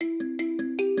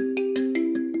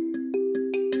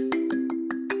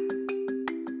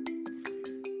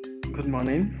Good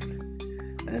morning,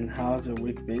 and how's your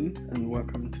week been? And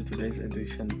welcome to today's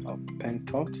edition of Pen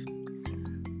Thoughts.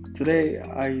 Today,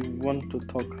 I want to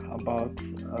talk about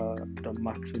the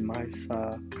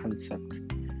maximizer concept.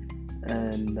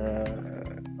 And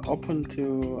up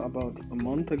until about a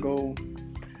month ago,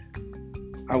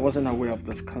 I wasn't aware of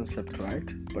this concept,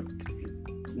 right? But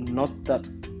not that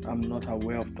I'm not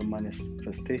aware of the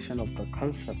manifestation of the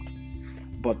concept,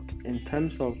 but in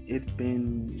terms of it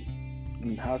being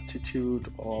an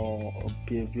attitude or a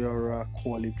behavioral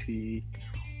quality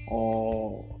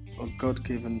or a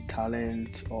God-given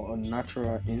talent or a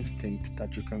natural instinct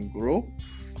that you can grow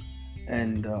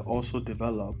and also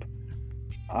develop.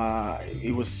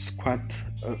 It was quite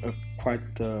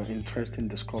interesting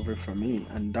discovery for me,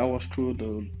 and that was through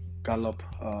the Gallup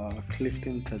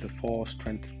Clifton 34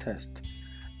 strength test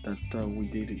that we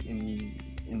did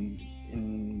in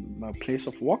my place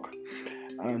of work,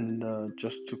 and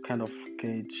just to kind of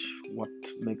gauge what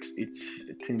makes each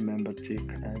team member tick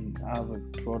and have a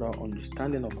broader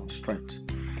understanding of our strengths.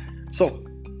 So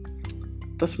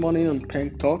this morning on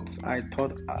Pen Thoughts, I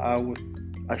thought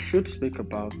I should speak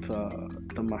about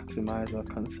the maximizer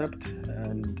concept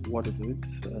and what is it,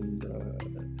 and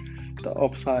the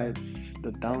upsides,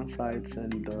 the downsides,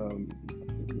 and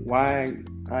why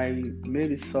I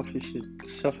maybe selfishly,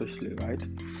 right,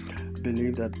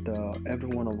 believe that every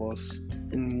one of us,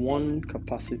 in one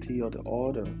capacity or the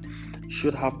other,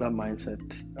 should have that mindset,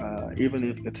 even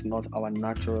if it's not our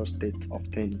natural state of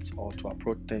things or to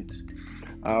approach things.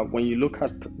 When you look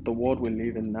at the world we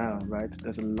live in now, right,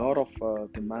 there's a lot of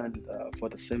demand for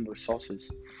the same resources,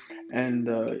 and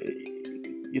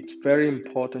it's very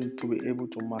important to be able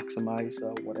to maximize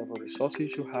whatever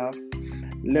resources you have,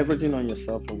 leveraging on your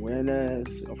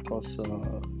self-awareness, of course,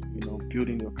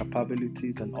 building your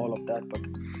capabilities and all of that. But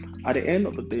at the end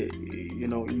of the day,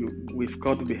 we've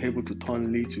got to be able to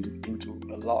turn little into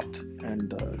a lot,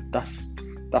 and that's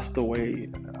the way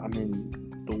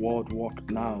the world works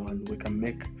now, and we can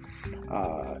make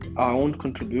our own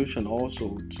contribution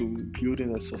also to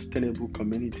building a sustainable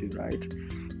community, right?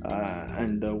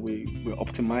 And we're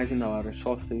optimizing our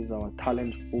resources, our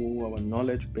talent pool, our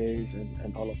knowledge base,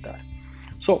 and all of that.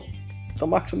 So the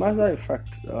maximizer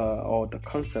effect, or the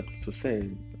concept to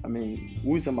say,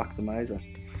 who is a maximizer?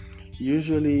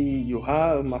 Usually you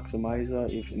have a maximizer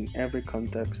if in every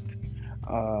context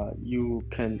you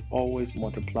can always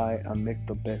multiply and make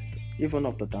the best even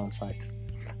of the downsides.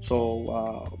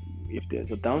 So if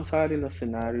there's a downside in a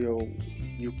scenario,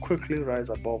 you quickly rise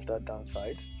above that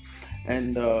downside.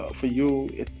 And for you,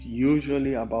 it's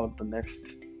usually about the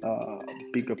next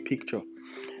bigger picture.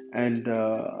 And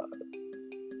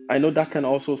I know that can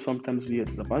also sometimes be a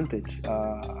disadvantage.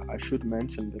 I should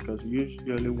mention, because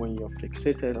usually when you're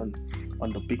fixated on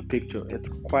the big picture, it's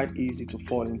quite easy to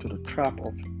fall into the trap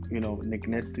of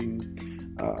neglecting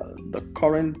the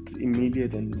current,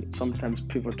 immediate, and sometimes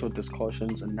pivotal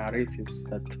discussions and narratives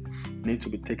that need to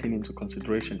be taken into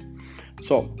consideration.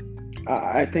 So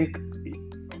I think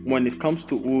when it comes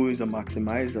to who is a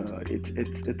maximizer,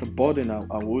 it's a burden,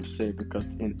 I would say, because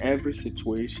in every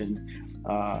situation,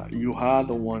 you are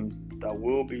the one that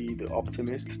will be the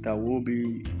optimist, that will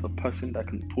be the person that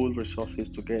can pull resources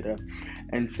together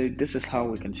and say, this is how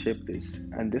we can shape this,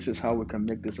 and this is how we can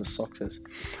make this a success.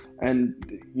 And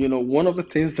one of the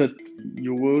things that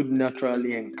you would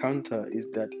naturally encounter is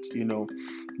that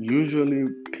usually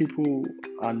people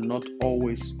are not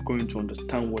always going to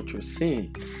understand what you're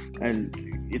saying, and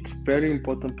it's very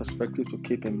important perspective to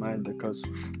keep in mind, because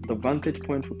the vantage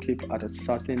point we keep at a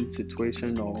certain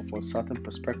situation or for a certain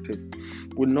perspective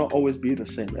will not always be the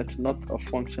same. It's not a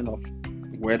function of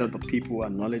whether the people are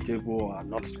knowledgeable or are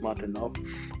not smart enough.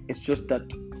 It's just that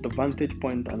the vantage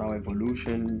point and our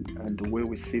evolution and the way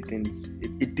we see things,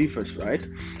 it differs, right?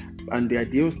 And the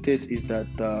ideal state is that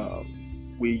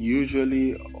we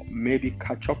usually maybe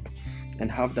catch up and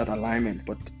have that alignment,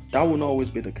 but that will not always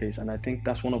be the case. And I think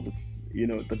that's one of the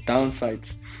the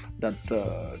downsides that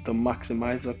the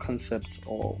maximizer concept,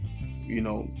 or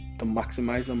the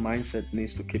maximizer mindset,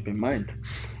 needs to keep in mind.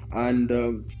 And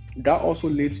that also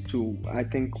leads to, I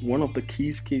think, one of the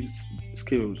key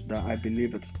skills that I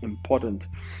believe it's important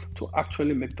to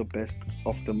actually make the best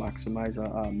of the maximizer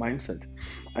mindset,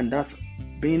 and that's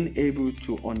being able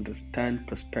to understand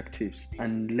perspectives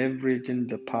and leveraging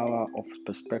the power of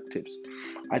perspectives.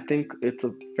 I think it's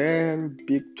a very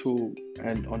big tool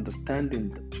and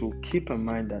understanding to keep in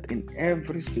mind that in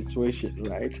every situation,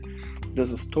 right,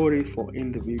 there's a story for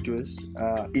individuals,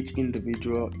 each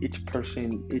individual, each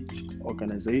person, each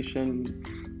organization,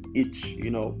 each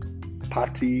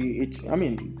party,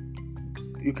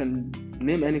 you can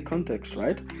name any context,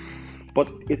 right? But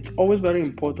it's always very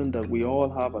important that we all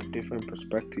have a different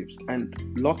perspectives, and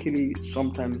luckily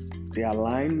sometimes they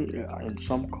align in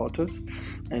some quarters,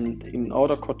 and in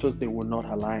other quarters they will not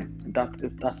align.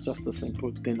 That's just the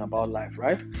simple thing about life,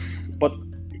 right? But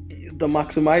the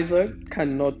maximizer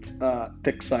cannot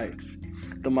take sides.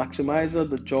 The maximizer,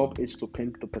 the job is to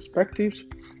paint the perspectives,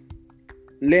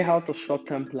 lay out a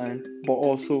short-term plan, but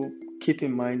also keep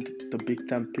in mind the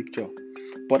big-term picture.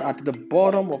 But at the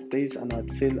bottom of this, and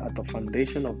I'd say at the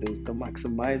foundation of this, the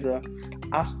maximizer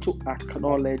has to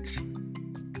acknowledge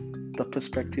the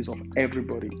perspectives of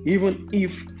everybody, even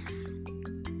if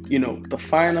the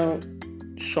final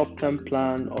short-term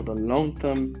plan or the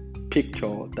long-term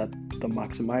picture that the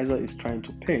maximizer is trying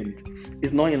to paint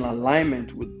is not in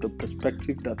alignment with the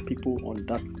perspective that people on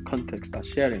that context are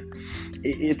sharing.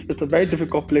 It's a very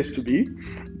difficult place to be,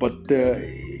 but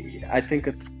I think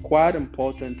it's quite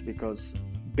important, because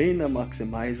being a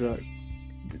maximizer,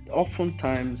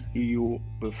 oftentimes you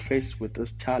will faced with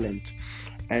this challenge,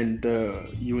 and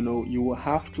you will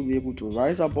have to be able to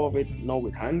rise above it, not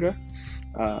with anger,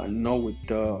 not with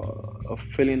a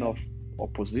feeling of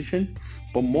opposition,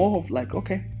 but more of like,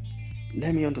 okay,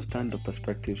 let me understand the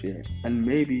perspective here, and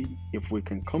maybe if we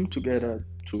can come together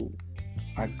to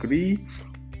agree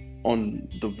on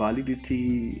the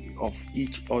validity of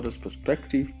each other's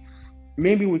perspective,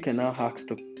 maybe we can now ask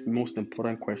the most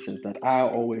important questions that I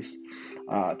always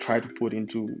try to put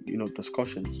into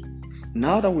discussions.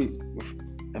 Now that we've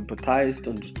empathized,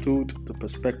 understood the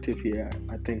perspective here,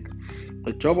 I think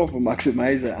the job of a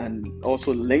maximizer, and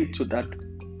also linked to that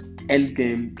end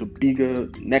game, the bigger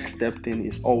next step thing,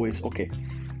 is always, okay,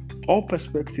 all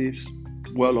perspectives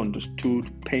well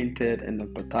understood, painted, and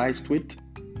empathized with.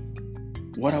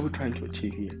 What are we trying to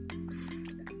achieve here?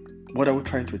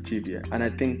 And I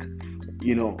think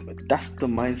that's the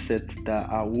mindset that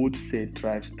I would say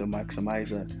drives the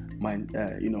maximizer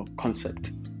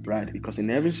concept, right? Because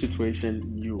in every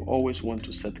situation, you always want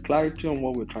to set clarity on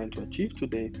what we're trying to achieve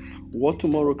today, what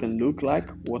tomorrow can look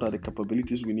like, what are the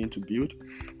capabilities we need to build.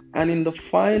 And in the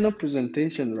final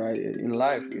presentation, right, in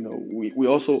life, we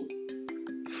also,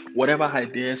 whatever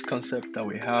ideas, concept that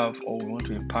we have, or we want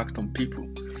to impact on people,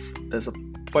 there's a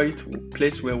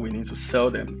place where we need to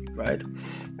sell them, right?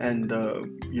 And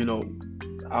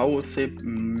I would say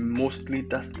mostly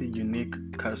that's the unique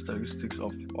characteristics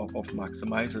of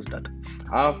maximizers that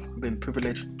I've been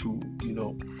privileged to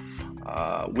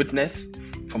witness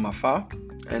from afar.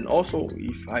 And also,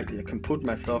 if I can put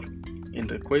myself in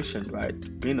the equation,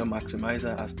 right, being a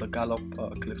maximizer, as the Gallup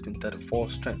Clifton 34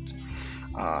 strength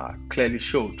clearly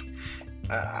showed,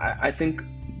 I think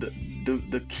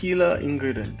the killer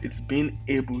ingredient, it's being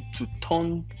able to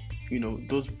turn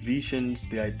those visions,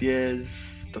 the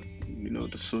ideas,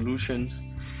 the solutions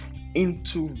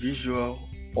into visual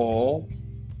or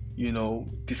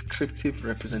descriptive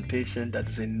representation that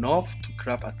is enough to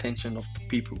grab attention of the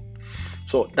people.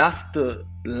 So that's the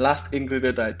last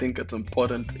ingredient I think it's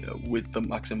important with the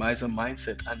maximizer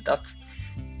mindset, and that's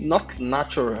not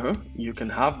natural. You can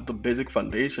have the basic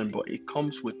foundation, but it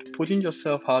comes with putting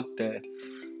yourself out there,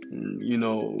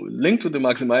 linked to the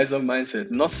maximizer mindset,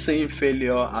 not seeing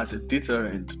failure as a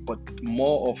deterrent, but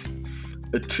more of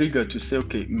a trigger to say,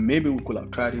 okay, maybe we could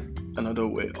have tried it another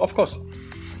way. Of course,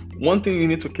 one thing you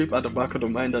need to keep at the back of the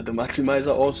mind, that the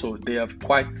maximizer also, they have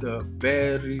quite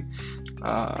very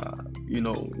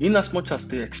in as much as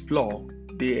they explore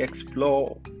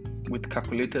with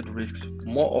calculated risks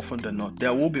more often than not.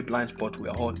 There will be blind spots. We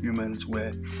are all humans,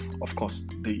 where of course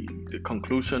the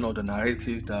conclusion or the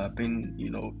narrative that have been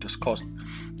discussed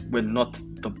were not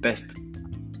the best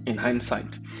in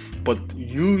hindsight. But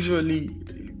usually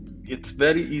it's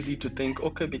very easy to think,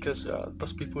 okay, because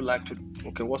those people like to,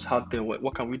 okay, what's out there,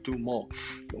 what can we do more,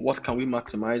 what can we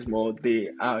maximize more? They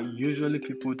are usually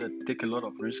people that take a lot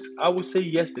of risks. I would say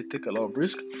yes, they take a lot of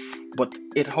risk, but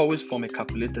it always from a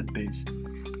calculated base.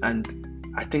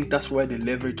 And I think that's where they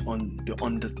leverage on the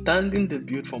understanding they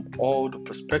build from all the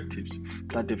perspectives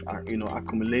that they've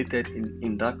accumulated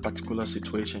in that particular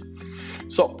situation.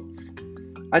 So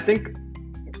I think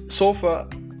so far,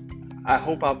 I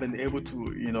hope I've been able to,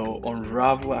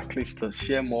 unravel, at least to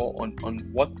share more on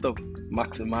what the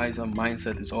maximizer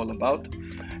mindset is all about.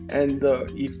 And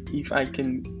if I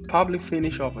can probably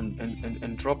finish off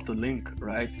and drop the link,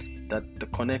 right, that the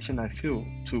connection I feel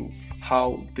to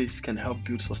how this can help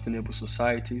build sustainable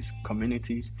societies,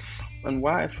 communities, and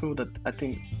why I feel that I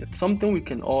think it's something we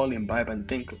can all imbibe and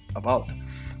think about,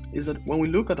 is that when we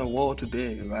look at the world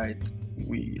today, right,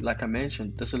 we, like I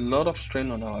mentioned, there's a lot of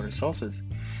strain on our resources.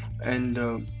 And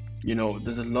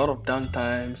there's a lot of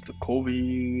downtimes, the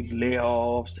COVID,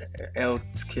 layoffs, health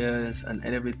scares, and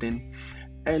everything.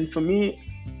 And for me,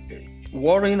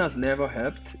 worrying has never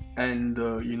helped, and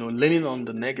leaning on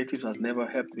the negatives has never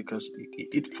helped, because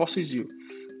it forces you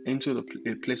into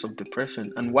a place of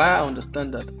depression. And while I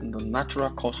understand that in the natural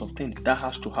course of things that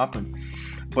has to happen,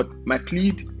 but my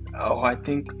plead, or I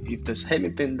think if there's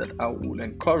anything that I will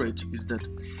encourage, is that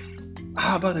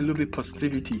how about a little bit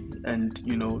positivity, and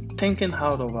thinking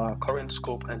out of our current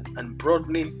scope, and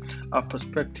broadening our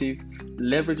perspective,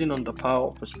 leveraging on the power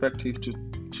of perspective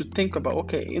to think about,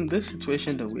 okay, in this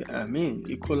situation that we are in,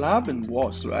 it could have been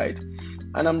worse, right?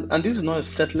 And this is not a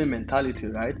settling mentality,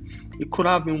 right? It could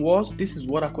have been worse. This is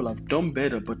what I could have done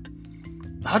better, but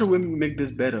how do we make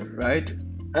this better, right?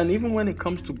 And even when it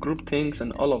comes to group things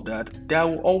and all of that, there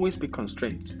will always be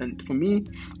constraints. And for me,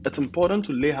 it's important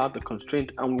to lay out the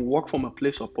constraint, and we work from a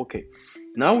place of, okay,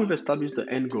 now we've established the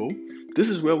end goal. This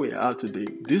is where we are today.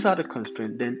 These are the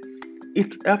constraints. Then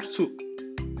it helps to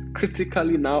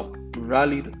critically now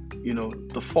rally,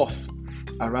 the force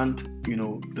around,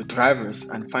 the drivers,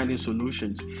 and finding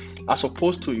solutions, as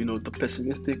opposed to, the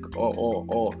pessimistic,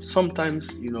 or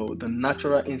sometimes, the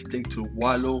natural instinct to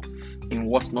wallow in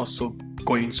what's not so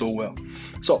going so well.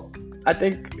 So I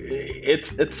think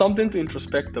it's something to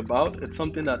introspect about. It's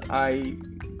something that I,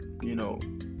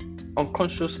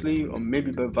 unconsciously, or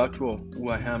maybe by virtue of who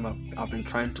I am, I've been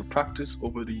trying to practice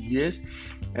over the years.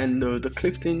 And the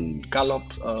Clifton Gallup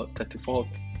 34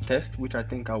 test, which I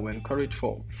think I will encourage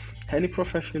for any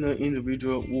professional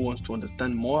individual who wants to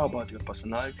understand more about your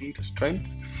personality, the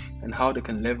strengths, and how they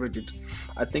can leverage it.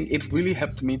 I think it really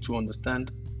helped me to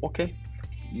understand, okay,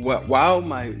 while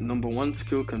my number one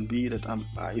skill can be that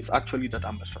it's actually that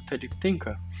I'm a strategic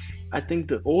thinker. I think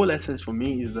the whole essence for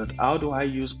me is that how do I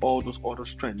use all those other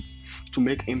strengths to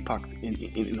make impact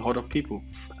in other people,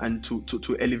 and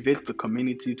to elevate the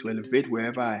community, to elevate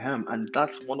wherever I am. And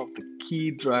that's one of the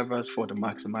key drivers for the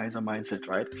maximizer mindset,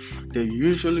 right? They're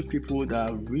usually people that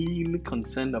are really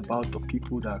concerned about the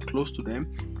people that are close to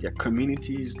them, their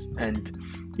communities, and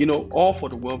all for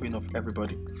the well-being of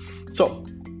everybody. So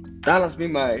that has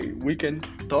been my weekend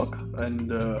talk,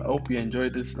 and I hope you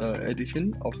enjoyed this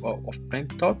edition of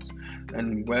Bank Thoughts,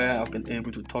 and where I've been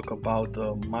able to talk about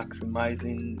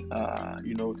maximizing,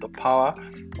 the power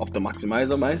of the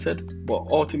maximizer mindset, but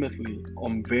ultimately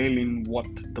unveiling what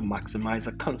the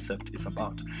maximizer concept is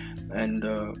about. And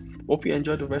hope you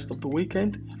enjoy the rest of the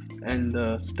weekend,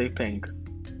 and stay pink.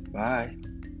 Bye.